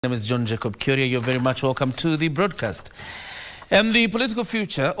My name is John Jacob Curia. You're very much welcome to the broadcast. And the political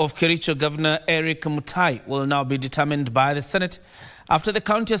future of Kericho Governor Eric Mutai will now be determined by the Senate after the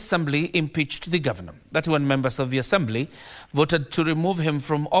County Assembly impeached the governor. 31 members of the Assembly voted to remove him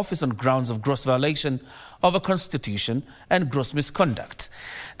from office on grounds of gross violation of a constitution and gross misconduct.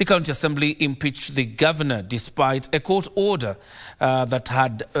 The County Assembly impeached the governor despite a court order that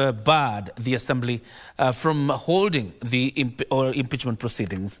had barred the Assembly from holding the impeachment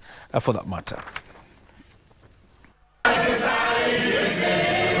proceedings for that matter.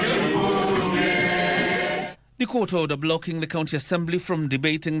 The court order blocking the County Assembly from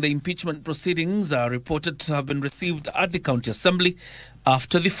debating the impeachment proceedings are reported to have been received at the County Assembly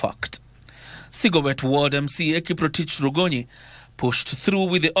after the fact. Sigowet Ward MCA Kiprotich Rugonyi pushed through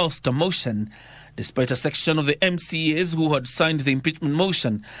with the ouster motion, despite a section of the MCAs who had signed the impeachment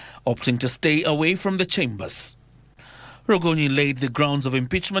motion opting to stay away from the chambers. Rugonyi laid the grounds of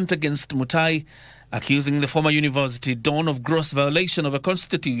impeachment against Mutai, accusing the former university don of gross violation of a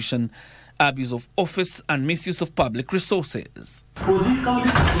constitution, abuse of office and misuse of public resources. For this county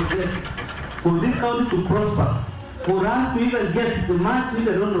to progress, for this county to prosper, for us to even get the much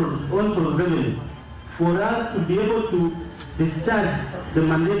needed on revenue, for us to be able to discharge the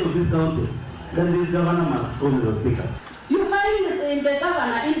mandate of this county, then this governor must hold the speaker. You find in the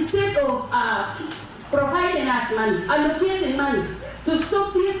governor, instead of providing us money, allocating money to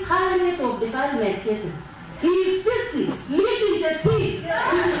stop this high rate of development cases, he is busy leading the team.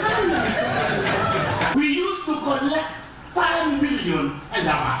 We used to collect 5 million an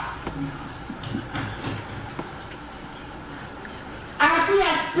hour. As we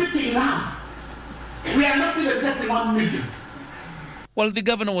are speaking now, we are not even getting 1 million. While the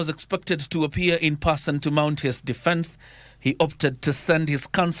governor was expected to appear in person to mount his defense, he opted to send his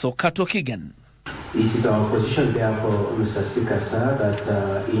counsel, Kato Kigen. It is our position, therefore, Mr. Speaker, sir,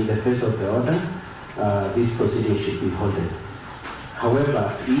 that in the face of the order, this proceeding should be halted.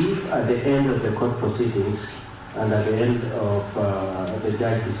 However, if at the end of the court proceedings and at the end of the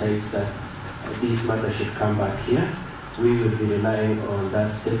judge decides that this matter should come back here, we will be relying on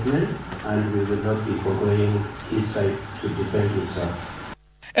that statement and we will not be foregoing his right to defend himself.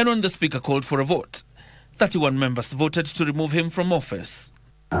 And when the Speaker called for a vote, 31 members voted to remove him from office.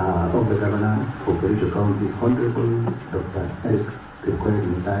 Of the Governor for Kericho County, Honorable Dr. Eric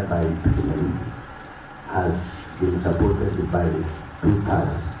Mutai by impeachment has been supported by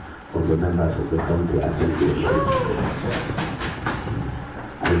 2/3 of the members of the County Assembly.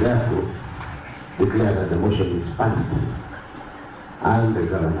 I therefore declare that the motion is passed and the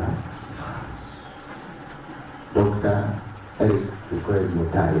Governor, Dr. Eric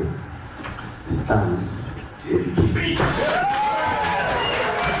Mutai, stands impeached.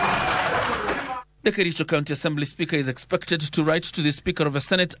 The Kericho County Assembly Speaker is expected to write to the Speaker of the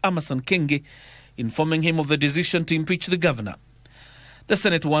Senate, Amason Kingi, informing him of the decision to impeach the governor. The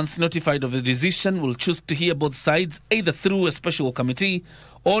Senate, once notified of the decision, will choose to hear both sides either through a special committee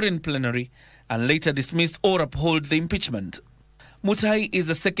or in plenary and later dismiss or uphold the impeachment. Mutai is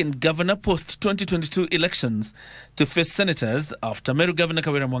the second governor post-2022 elections to face senators after Meru Governor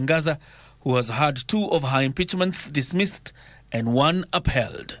Kawira Mwangaza, who has had 2 of her impeachments dismissed and 1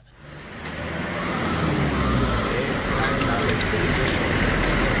 upheld.